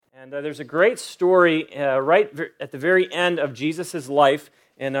And there's a great story at the very end of Jesus' life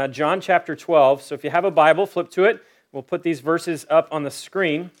in John chapter 12. So if you have a Bible, flip to it. We'll put these verses up on the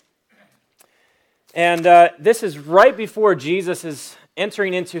screen. And this is right before Jesus is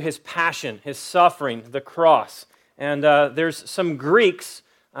entering into his passion, his suffering, the cross. And there's some Greeks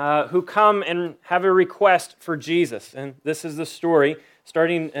who come and have a request for Jesus. And this is the story,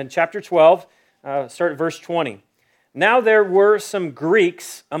 starting in chapter 12, start at verse 20. Now there were some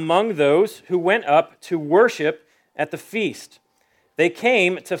Greeks among those who went up to worship at the feast. They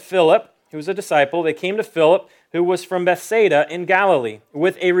came to Philip, who was a disciple. They came to Philip, who was from Bethsaida in Galilee,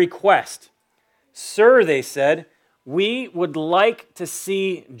 with a request. "Sir," they said, "we would like to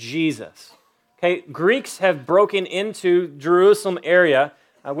see Jesus." Okay, Greeks have broken into Jerusalem area,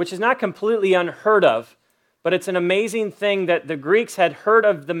 which is not completely unheard of, but it's an amazing thing that the Greeks had heard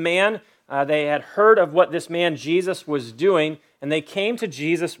of the man. They had heard of what this man Jesus was doing, and they came to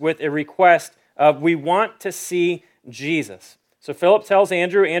Jesus with a request of, "We want to see Jesus." So Philip tells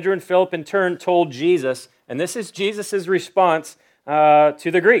Andrew. Andrew and Philip in turn told Jesus, and this is Jesus' response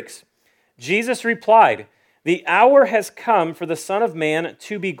to the Greeks. Jesus replied, "The hour has come for the Son of Man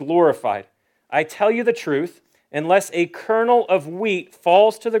to be glorified. I tell you the truth, unless a kernel of wheat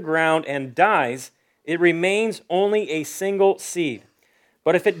falls to the ground and dies, it remains only a single seed.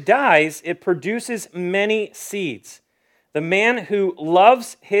 But if it dies, it produces many seeds. The man who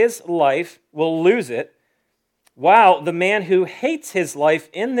loves his life will lose it, while the man who hates his life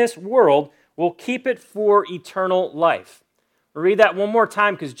in this world will keep it for eternal life." We'll read that one more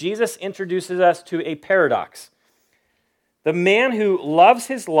time because Jesus introduces us to a paradox. The man who loves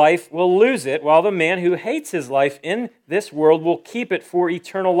his life will lose it, while the man who hates his life in this world will keep it for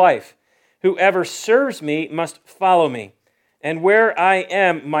eternal life. Whoever serves me must follow me. And where I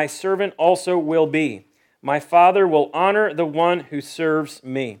am, my servant also will be. My Father will honor the one who serves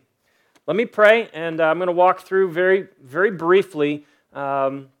me. Let me pray, and I'm going to walk through very, very briefly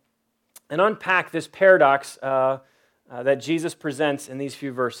and unpack this paradox that Jesus presents in these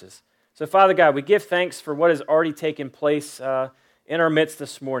few verses. So, Father God, we give thanks for what has already taken place in our midst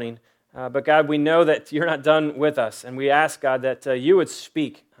this morning. But God, we know that you're not done with us, and we ask, God, that you would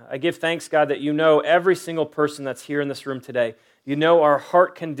speak. I give thanks, God, that you know every single person that's here in this room today. You know our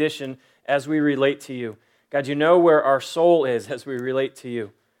heart condition as we relate to you. God, you know where our soul is as we relate to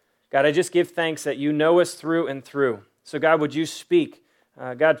you. God, I just give thanks that you know us through and through. So, God, would you speak?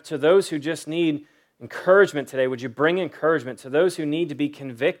 God, to those who just need encouragement today, would you bring encouragement? To those who need to be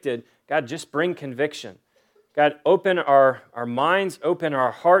convicted, God, just bring conviction. God, open our minds, open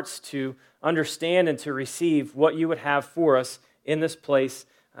our hearts to understand and to receive what you would have for us in this place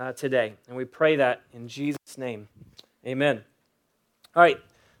today. And we pray that in Jesus' name. Amen. All right,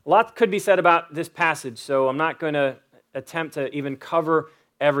 a lot could be said about this passage, so I'm not going to attempt to even cover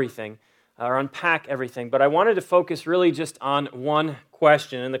everything or unpack everything, but I wanted to focus really just on one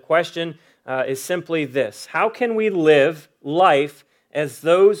question, and the question is simply this: how can we live life as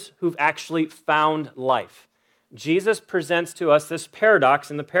those who've actually found life? Jesus presents to us this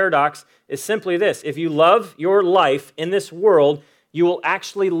paradox, and the paradox is simply this: if you love your life in this world, you will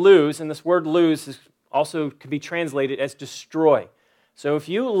actually lose, and this word lose also could be translated as destroy. So if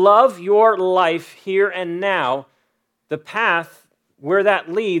you love your life here and now, the path where that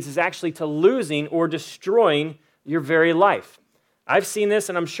leads is actually to losing or destroying your very life. I've seen this,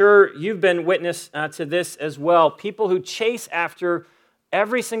 and I'm sure you've been witness to this as well. People who chase after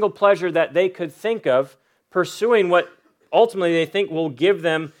every single pleasure that they could think of, pursuing what ultimately they think will give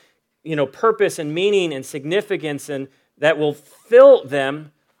them, purpose and meaning and significance, and that will fill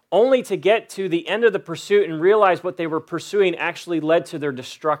them, only to get to the end of the pursuit and realize what they were pursuing actually led to their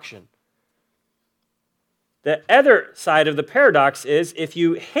destruction. The other side of the paradox is if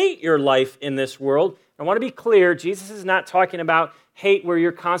you hate your life in this world, I want to be clear, Jesus is not talking about hate where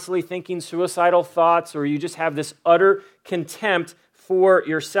you're constantly thinking suicidal thoughts or you just have this utter contempt for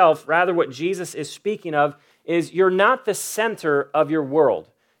yourself. Rather, what Jesus is speaking of is you're not the center of your world.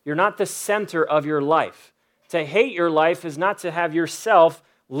 You're not the center of your life. To hate your life is not to have yourself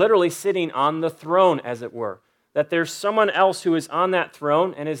literally sitting on the throne, as it were. That there's someone else who is on that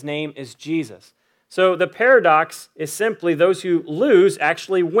throne, and his name is Jesus. So the paradox is simply those who lose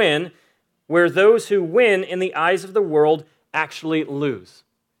actually win, where those who win in the eyes of the world actually lose.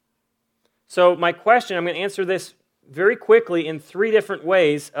 So my question, I'm going to answer this very quickly in three different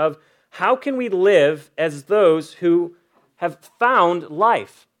ways of how can we live as those who have found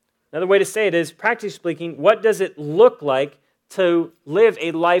life? Another way to say it is, practically speaking, what does it look like to live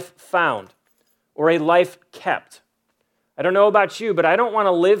a life found or a life kept? I don't know about you, but I don't want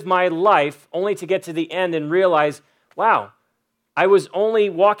to live my life only to get to the end and realize, wow, I was only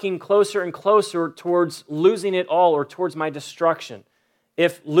walking closer and closer towards losing it all or towards my destruction.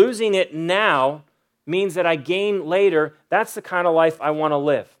 If losing it now means that I gain later, that's the kind of life I want to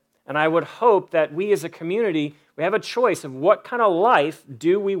live. And I would hope that we as a community, we have a choice of what kind of life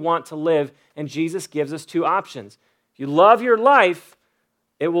do we want to live, and Jesus gives us two options. If you love your life,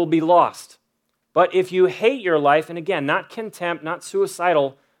 it will be lost. But if you hate your life, and again, not contempt, not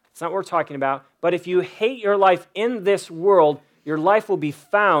suicidal, that's not what we're talking about, but if you hate your life in this world, your life will be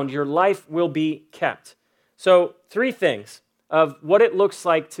found, your life will be kept. So 3 things of what it looks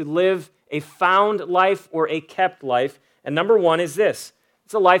like to live a found life or a kept life. And number 1 is this.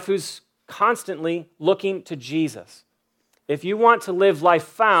 It's a life who's constantly looking to Jesus. If you want to live life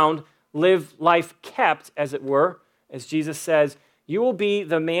found, live life kept, as it were, as Jesus says, you will be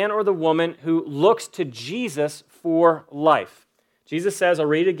the man or the woman who looks to Jesus for life. Jesus says, I'll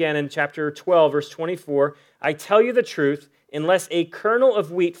read it again in chapter 12, verse 24, I tell you the truth, unless a kernel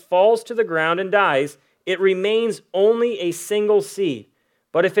of wheat falls to the ground and dies, it remains only a single seed.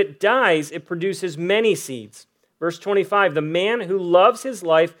 But if it dies, it produces many seeds. Verse 25, the man who loves his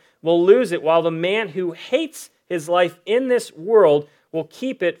life will lose it, while the man who hates his life in this world will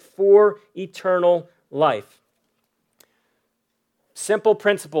keep it for eternal life. Simple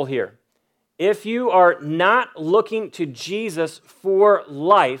principle here. If you are not looking to Jesus for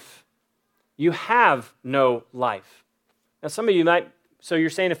life, you have no life. Now, some of you might, so you're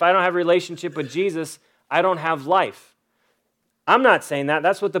saying if I don't have a relationship with Jesus, I don't have life. I'm not saying that.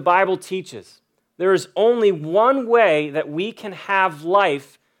 That's what the Bible teaches. There is only one way that we can have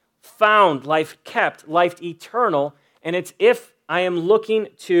life found, life kept, life eternal, and it's if I am looking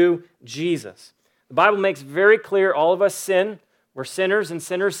to Jesus. The Bible makes very clear all of us sin. We're sinners and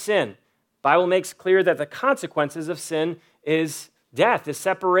sinners sin. The Bible makes clear that the consequences of sin is death, is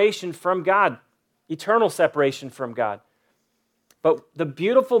separation from God, eternal separation from God. But the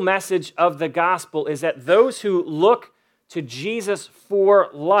beautiful message of the gospel is that those who look to Jesus for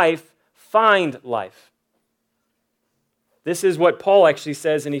life find life. This is what Paul actually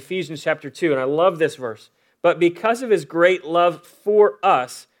says in Ephesians chapter 2, and I love this verse. But because of his great love for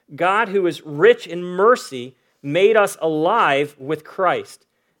us, God, who is rich in mercy, made us alive with Christ.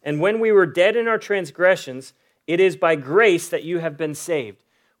 And when we were dead in our transgressions, it is by grace that you have been saved.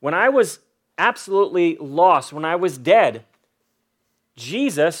 When I was absolutely lost, when I was dead,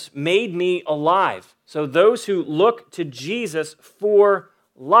 Jesus made me alive. So those who look to Jesus for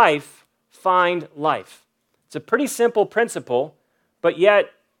life find life. It's a pretty simple principle, but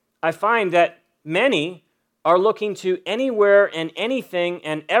yet I find that many are looking to anywhere and anything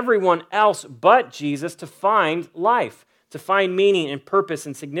and everyone else but Jesus to find life, to find meaning and purpose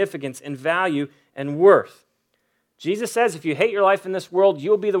and significance and value and worth. Jesus says if you hate your life in this world,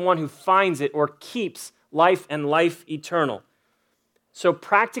 you'll be the one who finds it or keeps life and life eternal. So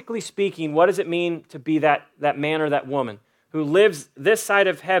practically speaking, what does it mean to be that man or that woman who lives this side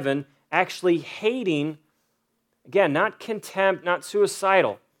of heaven actually hating, again, not contempt, not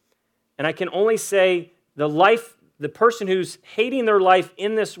suicidal. And I can only say the person who's hating their life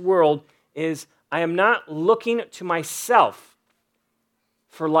in this world is, I am not looking to myself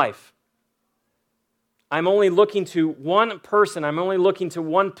for life. I'm only looking to one person. I'm only looking to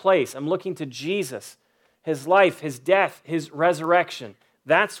one place. I'm looking to Jesus, his life, his death, his resurrection.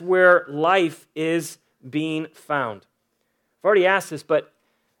 That's where life is being found. I've already asked this, but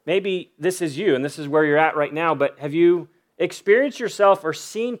maybe this is you, and this is where you're at right now, but have you experienced yourself or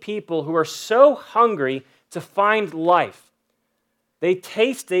seen people who are so hungry to find life? They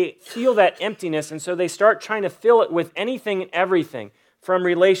feel that emptiness, and so they start trying to fill it with anything and everything, from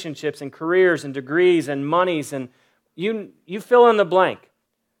relationships and careers and degrees and monies, and you fill in the blank.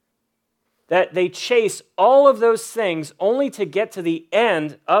 That they chase all of those things only to get to the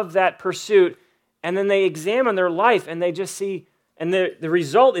end of that pursuit, and then they examine their life and they just see, and the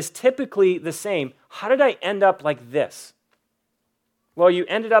result is typically the same. How did I end up like this? Well, you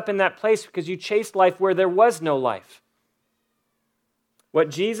ended up in that place because you chased life where there was no life. What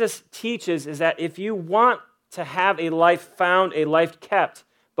Jesus teaches is that if you want to have a life found, a life kept,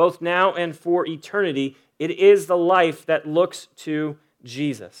 both now and for eternity, it is the life that looks to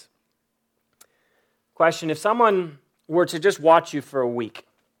Jesus. Question, if someone were to just watch you for a week,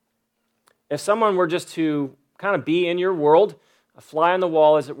 if someone were just to kind of be in your world, a fly on the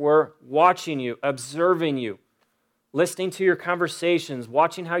wall, as it were, watching you, observing you, listening to your conversations,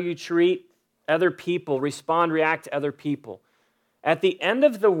 watching how you treat other people, respond, react to other people. At the end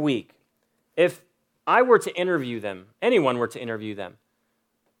of the week, if I were to interview them, anyone were to interview them,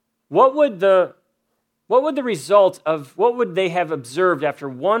 what would the result of, what would they have observed after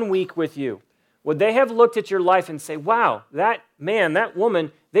 1 week with you? would they have looked at your life and say, wow, that man, that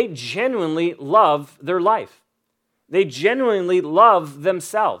woman, they genuinely love their life. They genuinely love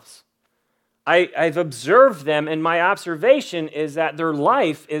themselves. I've observed them, and my observation is that their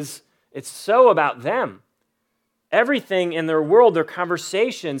life it's so about them. Everything in their world, their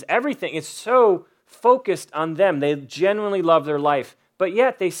conversations, everything, is so focused on them. They genuinely love their life, but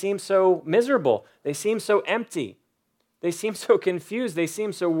yet they seem so miserable. They seem so empty. They seem so confused. They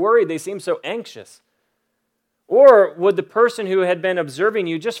seem so worried. They seem so anxious. Or would the person who had been observing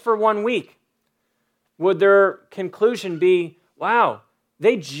you just for 1 week, would their conclusion be, wow,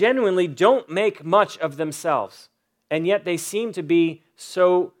 they genuinely don't make much of themselves, and yet they seem to be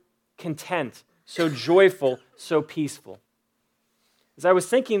so content, so joyful, so peaceful? As I was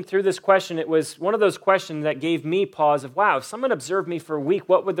thinking through this question, it was one of those questions that gave me pause of, wow, if someone observed me for a week,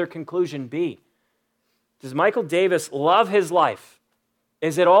 what would their conclusion be? Does Michael Davis love his life?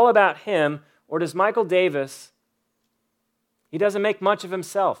 Is it all about him? Or does Michael Davis, he doesn't make much of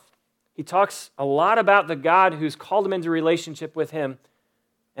himself. He talks a lot about the God who's called him into relationship with him,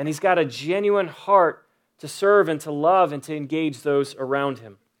 and he's got a genuine heart to serve and to love and to engage those around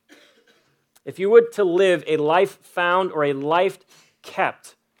him. If you were to live a life found or a life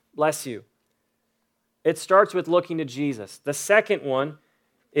kept, bless you, it starts with looking to Jesus. The second one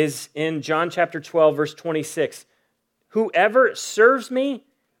is in John chapter 12, verse 26. Whoever serves me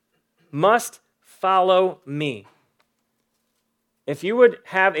must follow me. If you would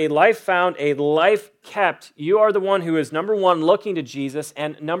have a life found, a life kept, you are the one who is, number one, looking to Jesus,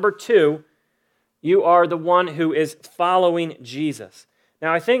 and number two, you are the one who is following Jesus.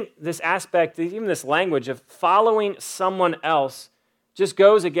 Now, I think this aspect, even this language of following someone else, just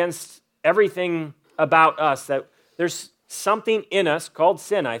goes against everything about us. That there's something in us called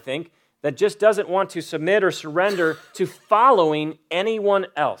sin, I think, that just doesn't want to submit or surrender to following anyone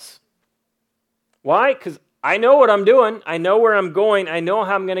else. Why? Because I know what I'm doing. I know where I'm going. I know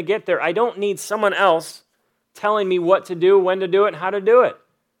how I'm going to get there. I don't need someone else telling me what to do, when to do it, and how to do it.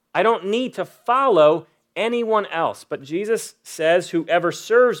 I don't need to follow anyone else. But Jesus says, whoever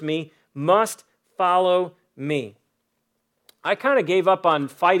serves me must follow me. I kind of gave up on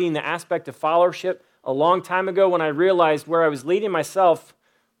fighting the aspect of followership a long time ago when I realized where I was leading myself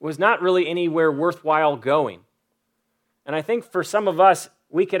was not really anywhere worthwhile going. And I think for some of us,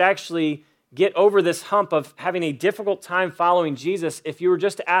 we could actually get over this hump of having a difficult time following Jesus if you were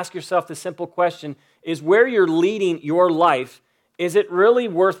just to ask yourself the simple question, is where you're leading your life, is it really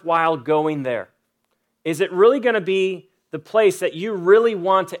worthwhile going there? Is it really going to be the place that you really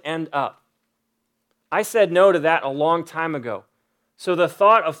want to end up? I said no to that a long time ago. So the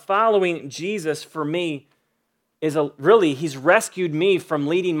thought of following Jesus for me is he's rescued me from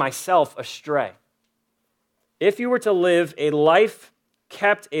leading myself astray. If you were to live a life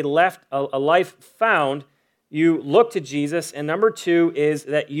kept, a life found, you look to Jesus, and number two is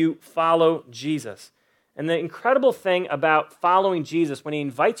that you follow Jesus. And the incredible thing about following Jesus, when he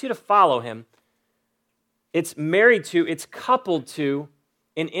invites you to follow him, it's coupled to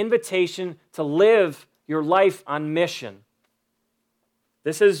an invitation to live your life on mission.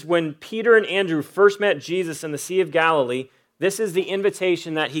 This is when Peter and Andrew first met Jesus in the Sea of Galilee. This is the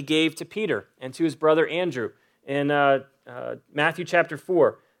invitation that he gave to Peter and to his brother Andrew in Matthew chapter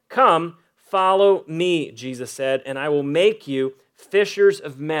 4. Come, follow me, Jesus said, and I will make you fishers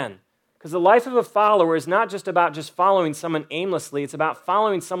of men. Because the life of a follower is not just about just following someone aimlessly. It's about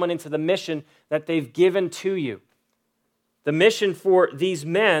following someone into the mission that they've given to you. The mission for these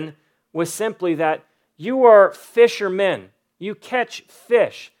men was simply that you are fishermen. You catch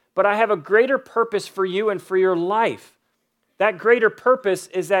fish, but I have a greater purpose for you and for your life. That greater purpose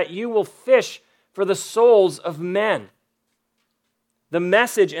is that you will fish for the souls of men. The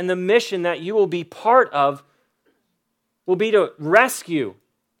message and the mission that you will be part of will be to rescue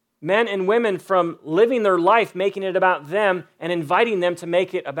men and women from living their life, making it about them, and inviting them to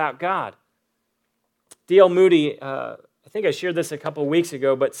make it about God. D.L. Moody, I think I shared this a couple weeks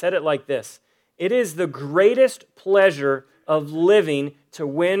ago, but said it like this: it is the greatest pleasure of living to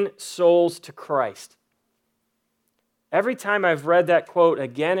win souls to Christ. Every time I've read that quote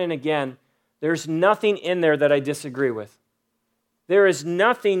again and again, there's nothing in there that I disagree with. There is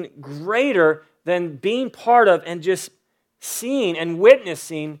nothing greater than being part of and just seeing and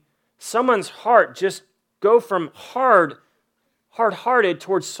witnessing someone's heart just go from hard-hearted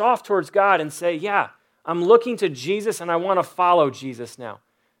towards soft towards God and say, yeah, I'm looking to Jesus and I want to follow Jesus now.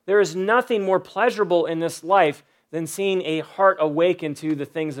 There is nothing more pleasurable in this life than seeing a heart awaken to the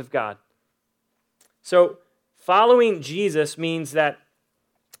things of God. So following Jesus means that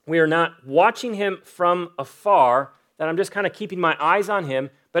we are not watching him from afar, that I'm just kind of keeping my eyes on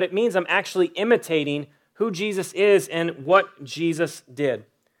him, but it means I'm actually imitating who Jesus is and what Jesus did.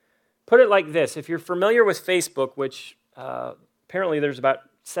 Put it like this. If you're familiar with Facebook, which apparently there's about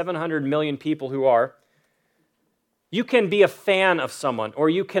 700 million people who are, you can be a fan of someone, or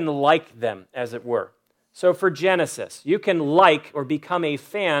you can like them, as it were. So for Genesis, you can like or become a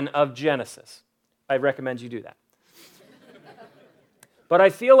fan of Genesis. I recommend you do that. But I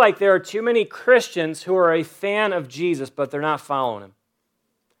feel like there are too many Christians who are a fan of Jesus, but they're not following him.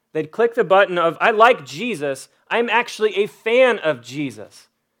 They'd click the button of, I like Jesus, I'm actually a fan of Jesus.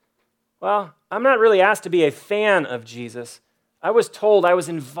 Well, I'm not really asked to be a fan of Jesus. I was told, I was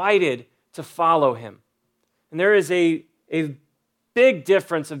invited to follow him. And there is a big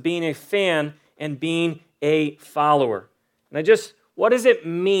difference of being a fan and being a follower. And what does it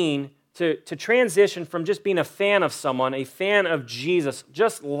mean to transition from just being a fan of someone, a fan of Jesus,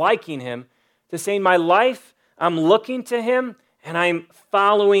 just liking him, to saying my life, I'm looking to him and I'm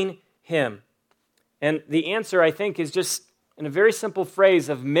following him? And the answer, I think, is just in a very simple phrase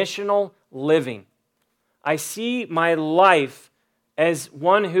of missional living. I see my life as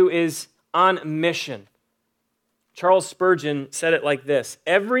one who is on mission. Charles Spurgeon said it like this: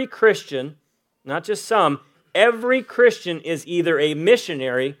 every Christian, not just some, every Christian is either a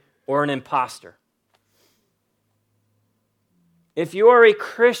missionary or an imposter. If you are a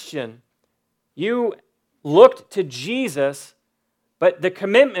Christian, you looked to Jesus, but the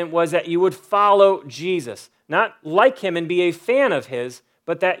commitment was that you would follow Jesus. Not like him and be a fan of his,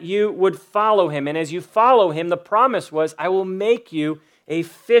 but that you would follow him. And as you follow him, the promise was, I will make you a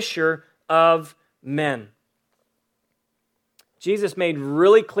fisher of men. Jesus made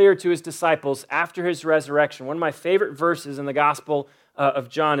really clear to his disciples after his resurrection. One of my favorite verses in the Gospel of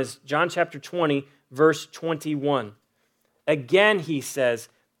John is John chapter 20, verse 21. Again, he says,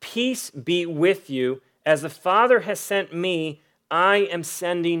 peace be with you. As the Father has sent me, I am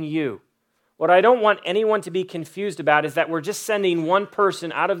sending you. What I don't want anyone to be confused about is that we're just sending one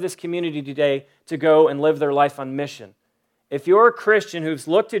person out of this community today to go and live their life on mission. If you're a Christian who's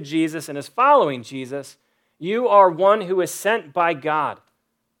looked to Jesus and is following Jesus, you are one who is sent by God.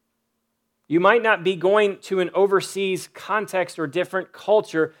 You might not be going to an overseas context or different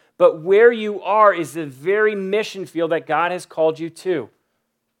culture, but where you are is the very mission field that God has called you to.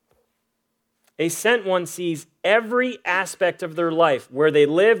 A sent one sees every aspect of their life, where they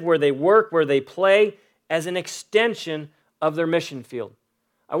live, where they work, where they play, as an extension of their mission field.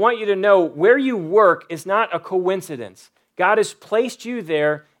 I want you to know where you work is not a coincidence. God has placed you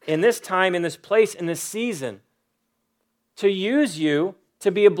there in this time, in this place, in this season, to use you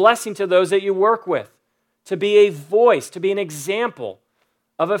to be a blessing to those that you work with, to be a voice, to be an example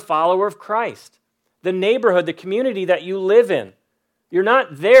of a follower of Christ. The neighborhood, the community that you live in, you're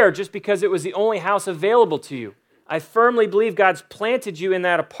not there just because it was the only house available to you. I firmly believe God's planted you in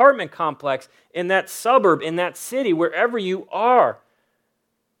that apartment complex, in that suburb, in that city, wherever you are,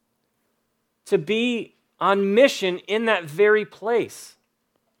 to be on mission in that very place.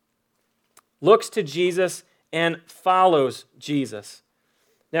 Looks to Jesus and follows Jesus.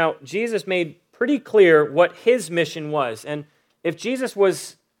 Now, Jesus made pretty clear what his mission was. And if Jesus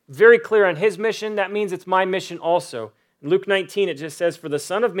was very clear on his mission, that means it's my mission also. In Luke 19, it just says, for the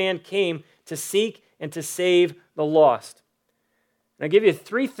Son of Man came to seek and to save the lost. And I'll give you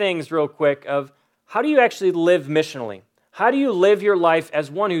 3 things real quick of how do you actually live missionally? How do you live your life as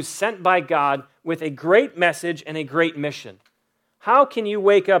one who's sent by God with a great message and a great mission? How can you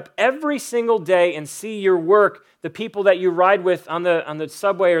wake up every single day and see your work, the people that you ride with on the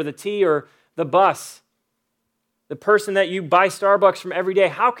subway or the T or the bus, the person that you buy Starbucks from every day?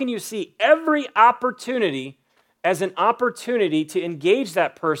 How can you see every opportunity as an opportunity to engage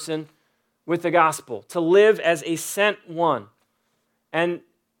that person with the gospel, to live as a sent one? And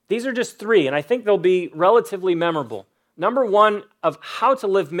these are just 3, and I think they'll be relatively memorable. Number 1 of how to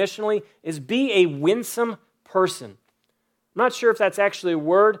live missionally is be a winsome person. I'm not sure if that's actually a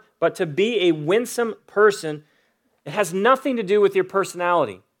word, but to be a winsome person, it has nothing to do with your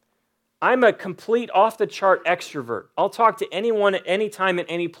personality. I'm a complete off-the-chart extrovert. I'll talk to anyone at any time, at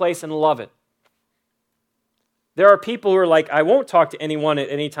any place, and love it. There are people who are like, I won't talk to anyone at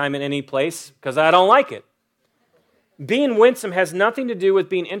any time, in any place, because I don't like it. Being winsome has nothing to do with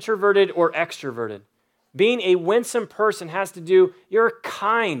being introverted or extroverted. Being a winsome person has to do, you're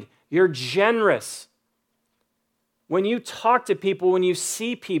kind, you're generous. When you talk to people, when you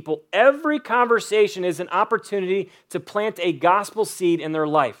see people, every conversation is an opportunity to plant a gospel seed in their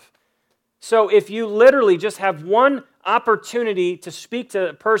life. So if you literally just have one opportunity to speak to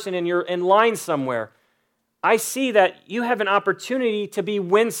a person and you're in line somewhere, I see that you have an opportunity to be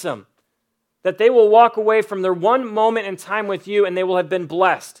winsome. that they will walk away from their one moment in time with you and they will have been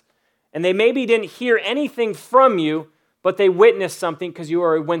blessed. And they maybe didn't hear anything from you, but they witnessed something because you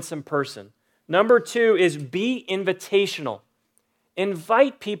are a winsome person. Number 2 is be invitational.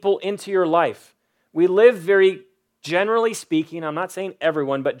 Invite people into your life. We live very, generally speaking, I'm not saying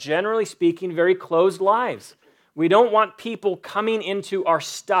everyone, but generally speaking, very closed lives. We don't want people coming into our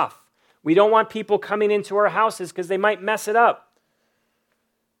stuff. We don't want people coming into our houses because they might mess it up.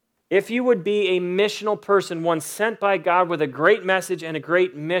 If you would be a missional person, one sent by God with a great message and a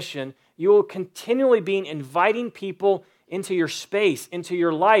great mission, you will continually be inviting people into your space, into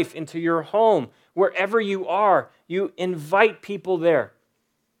your life, into your home, wherever you are. You invite people there.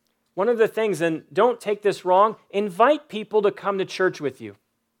 One of the things, and don't take this wrong, invite people to come to church with you.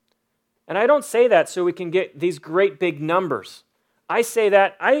 And I don't say that so we can get these great big numbers. I say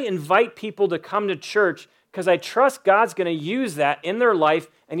that I invite people to come to church because I trust God's going to use that in their life.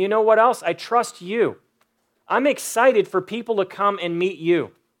 And you know what else? I trust you. I'm excited for people to come and meet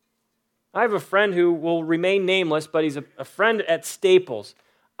you. I have a friend who will remain nameless, but he's a friend at Staples.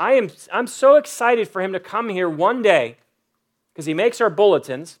 I'm so excited for him to come here one day because he makes our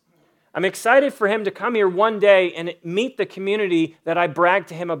bulletins. I'm excited for him to come here one day and meet the community that I brag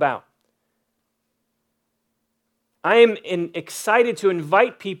to him about. I am excited to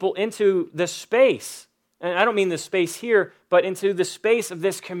invite people into the space. And I don't mean the space here, but into the space of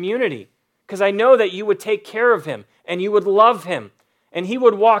this community. Because I know that you would take care of him and you would love him. And he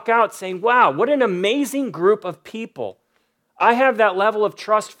would walk out saying, wow, what an amazing group of people. I have that level of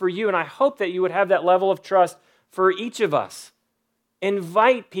trust for you, and I hope that you would have that level of trust for each of us.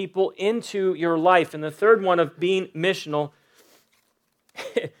 Invite people into your life. And the third one of being missional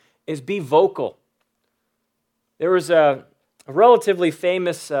is be vocal. There was a relatively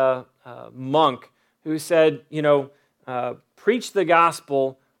famous monk who said, preach the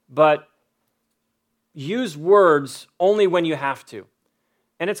gospel, but use words only when you have to.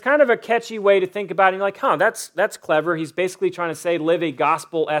 And it's kind of a catchy way to think about it. You're like, that's clever. He's basically trying to say live a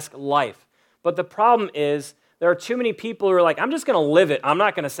gospel-esque life. But the problem is there are too many people who are like, I'm just going to live it. I'm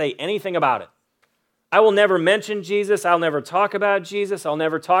not going to say anything about it. I will never mention Jesus. I'll never talk about Jesus. I'll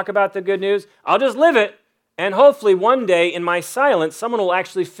never talk about the good news. I'll just live it. And hopefully one day in my silence, someone will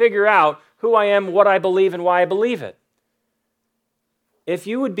actually figure out who I am, what I believe, and why I believe it. If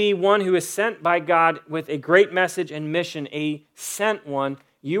you would be one who is sent by God with a great message and mission, a sent one,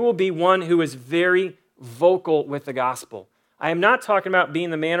 you will be one who is very vocal with the gospel. I am not talking about being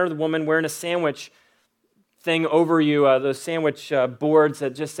the man or the woman wearing a sandwich thing over you, those sandwich boards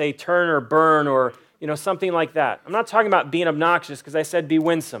that just say turn or burn or something like that. I'm not talking about being obnoxious because I said be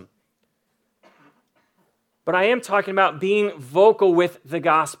winsome. But I am talking about being vocal with the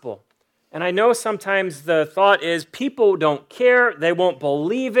gospel. And I know sometimes the thought is people don't care, they won't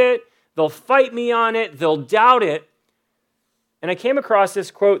believe it, they'll fight me on it, they'll doubt it. And I came across this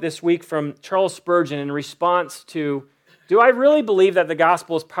quote this week from Charles Spurgeon in response to, do I really believe that the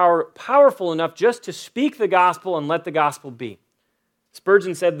gospel is powerful enough just to speak the gospel and let the gospel be?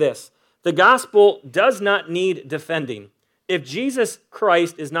 Spurgeon said this, the gospel does not need defending. If Jesus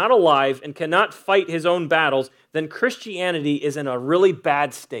Christ is not alive and cannot fight his own battles, then Christianity is in a really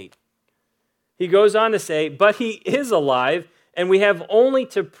bad state. He goes on to say, but he is alive, and we have only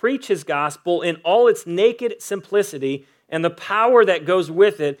to preach his gospel in all its naked simplicity, and the power that goes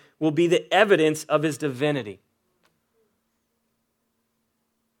with it will be the evidence of his divinity.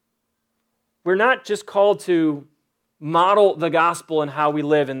 We're not just called to model the gospel in how we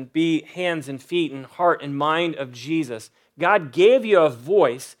live and be hands and feet and heart and mind of Jesus. God gave you a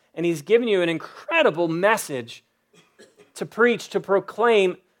voice, and he's given you an incredible message to preach, to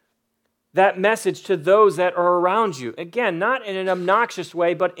proclaim that message to those that are around you. Again, not in an obnoxious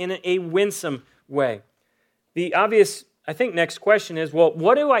way, but in a winsome way. The obvious, I think, next question is, well,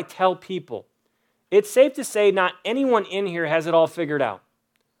 what do I tell people? It's safe to say not anyone in here has it all figured out.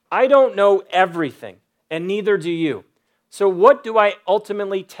 I don't know everything, and neither do you. So what do I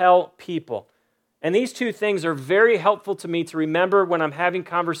ultimately tell people? And these two things are very helpful to me to remember when I'm having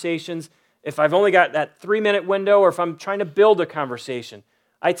conversations, if I've only got that 3-minute window or if I'm trying to build a conversation.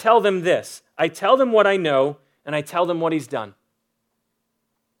 I tell them this. I tell them what I know, and I tell them what he's done.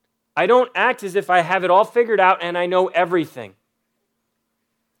 I don't act as if I have it all figured out and I know everything.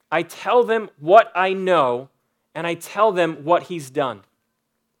 I tell them what I know, and I tell them what he's done.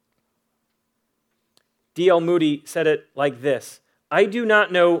 D.L. Moody said it like this. I do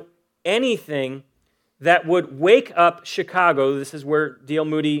not know anything that would wake up Chicago. This is where D.L.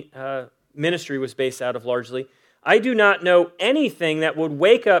 Moody ministry was based out of largely. I do not know anything that would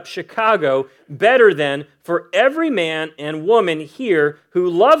wake up Chicago better than for every man and woman here who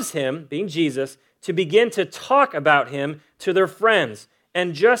loves him, being Jesus, to begin to talk about him to their friends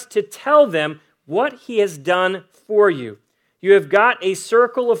and just to tell them what he has done for you. You have got a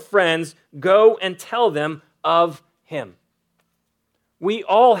circle of friends. Go and tell them of him. We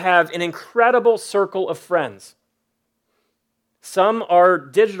all have an incredible circle of friends. Some are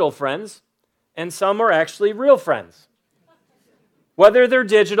digital friends, and some are actually real friends. Whether they're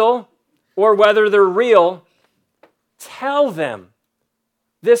digital or whether they're real, tell them,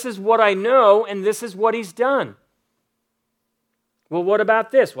 this is what I know, and this is what he's done. Well, what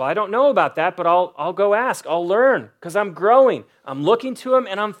about this? Well, I don't know about that, but I'll go ask. I'll learn because I'm growing. I'm looking to him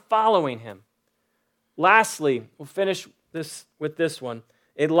and I'm following him. Lastly, we'll finish this with this one.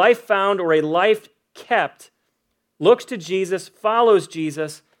 A life found or a life kept looks to Jesus, follows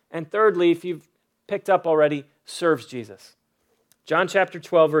Jesus, and thirdly, if you've picked up already, serves Jesus. John chapter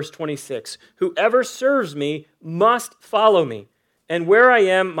 12, verse 26. Whoever serves me must follow me, and where I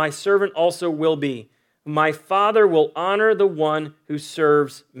am, my servant also will be. My Father will honor the one who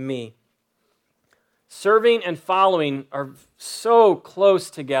serves me. Serving and following are so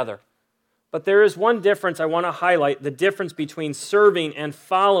close together. But there is one difference I want to highlight, the difference between serving and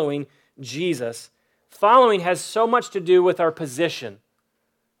following Jesus. Following has so much to do with our position,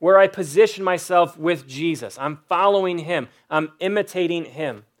 where I position myself with Jesus. I'm following him. I'm imitating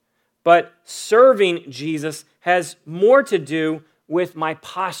him. But serving Jesus has more to do with my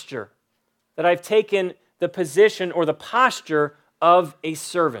posture, that I've taken the position or the posture of a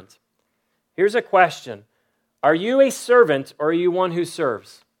servant. Here's a question. Are you a servant or are you one who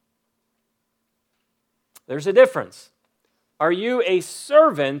serves? There's a difference. Are you a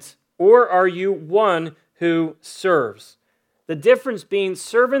servant or are you one who serves? The difference being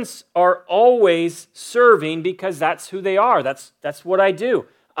servants are always serving because that's who they are. That's what I do.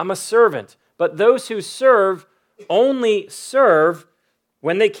 I'm a servant. But those who serve only serve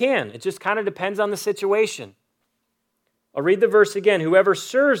when they can. It just kind of depends on the situation. I'll read the verse again. Whoever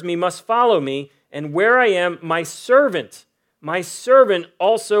serves me must follow me, and where I am, my servant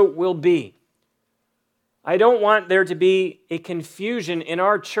also will be. I don't want there to be a confusion in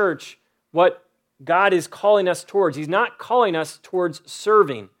our church what God is calling us towards. He's not calling us towards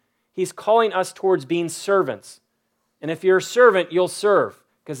serving. He's calling us towards being servants. And if you're a servant, you'll serve,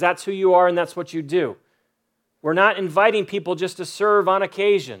 because that's who you are and that's what you do. We're not inviting people just to serve on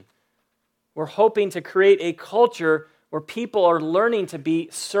occasion. We're hoping to create a culture where people are learning to be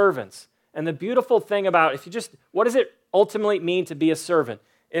servants. And the beautiful thing about, what does it ultimately mean to be a servant?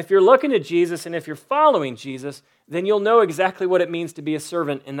 If you're looking to Jesus and if you're following Jesus, then you'll know exactly what it means to be a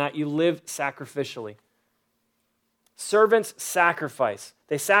servant in that you live sacrificially. Servants sacrifice.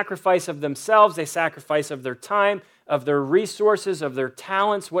 They sacrifice of themselves, they sacrifice of their time, of their resources, of their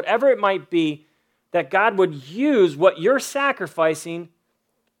talents, whatever it might be, that God would use what you're sacrificing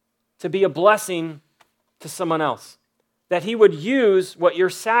to be a blessing to someone else. That he would use what you're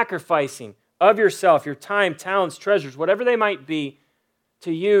sacrificing of yourself, your time, talents, treasures, whatever they might be,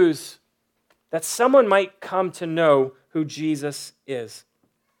 to use, that someone might come to know who Jesus is.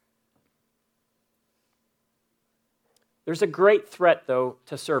 There's a great threat, though,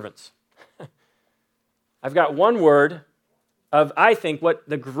 to servants. I've got one word of, I think, what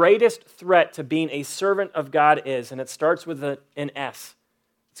the greatest threat to being a servant of God is, and it starts with an S.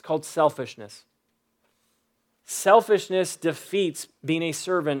 It's called selfishness. Selfishness defeats being a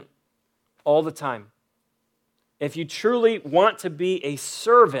servant all the time. If you truly want to be a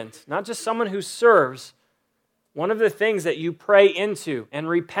servant, not just someone who serves, one of the things that you pray into and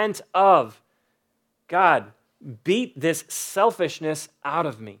repent of, God, beat this selfishness out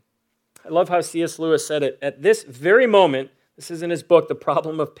of me. I love how C.S. Lewis said it. At this very moment, this is in his book, The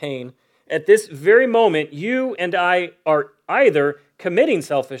Problem of Pain, at this very moment, you and I are either committing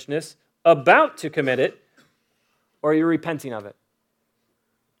selfishness, about to commit it, or you're repenting of it.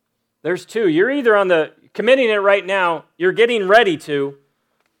 There's two. You're either on the committing it right now, you're getting ready to,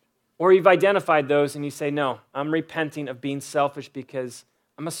 or you've identified those and you say, no, I'm repenting of being selfish because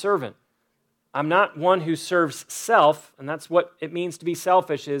I'm a servant. I'm not one who serves self, and that's what it means to be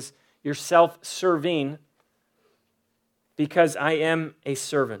selfish, is you're self-serving because I am a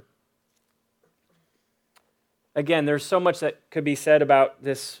servant. Again, there's so much that could be said about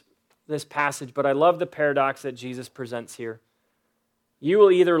this passage, but I love the paradox that Jesus presents here. You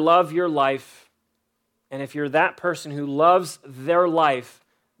will either love your life, and if you're that person who loves their life,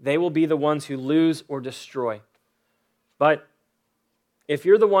 they will be the ones who lose or destroy. But if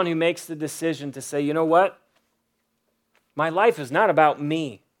you're the one who makes the decision to say, you know what? My life is not about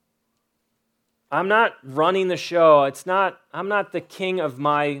me. I'm not running the show. I'm not the king of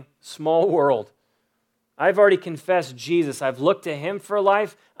my small world. I've already confessed Jesus. I've looked to him for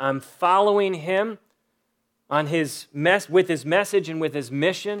life. I'm following him on with his message and with his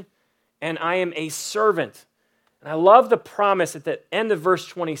mission, and I am a servant. And I love the promise at the end of verse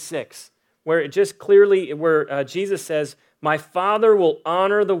 26, where Jesus says, "My Father will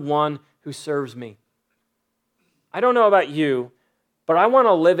honor the one who serves me." I don't know about you, but I want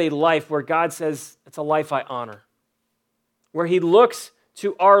to live a life where God says, it's a life I honor. Where he looks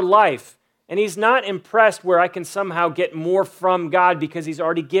to our life, and he's not impressed where I can somehow get more from God because he's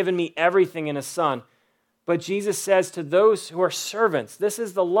already given me everything in his Son. But Jesus says to those who are servants, this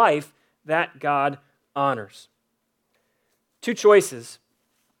is the life that God honors. Two choices.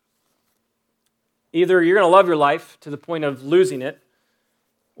 Either you're going to love your life to the point of losing it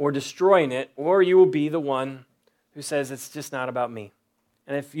or destroying it, or you will be the one who says it's just not about me.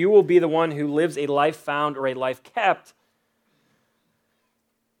 And if you will be the one who lives a life found or a life kept,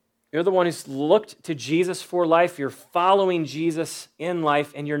 you're the one who's looked to Jesus for life, you're following Jesus in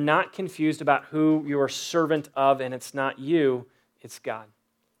life, and you're not confused about who you're a servant of, and it's not you, it's God.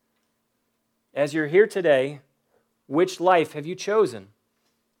 As you're here today, which life have you chosen?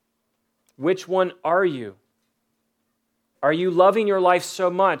 Which one are you? Are you loving your life so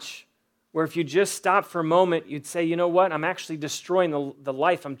much where if you just stop for a moment, you'd say, you know what, I'm actually destroying the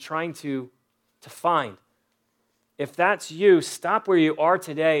life I'm trying to find. If that's you, stop where you are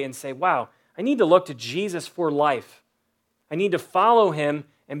today and say, wow, I need to look to Jesus for life. I need to follow him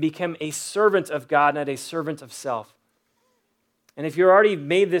and become a servant of God, not a servant of self. And if you've already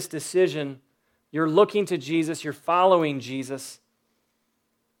made this decision, you're looking to Jesus, you're following Jesus,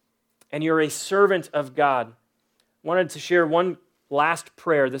 and you're a servant of God. I wanted to share one last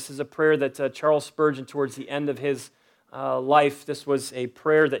prayer. This is a prayer that Charles Spurgeon, towards the end of his life, this was a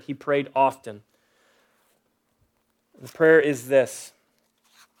prayer that he prayed often. The prayer is this: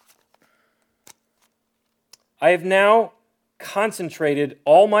 I have now concentrated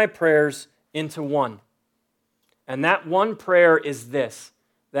all my prayers into one. And that one prayer is this: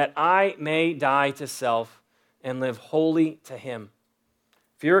 that I may die to self and live wholly to him.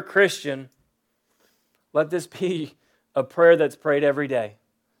 If you're a Christian, let this be a prayer that's prayed every day,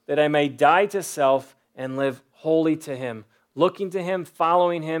 that I may die to self and live wholly to him, looking to him,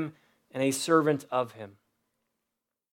 following him, and a servant of him.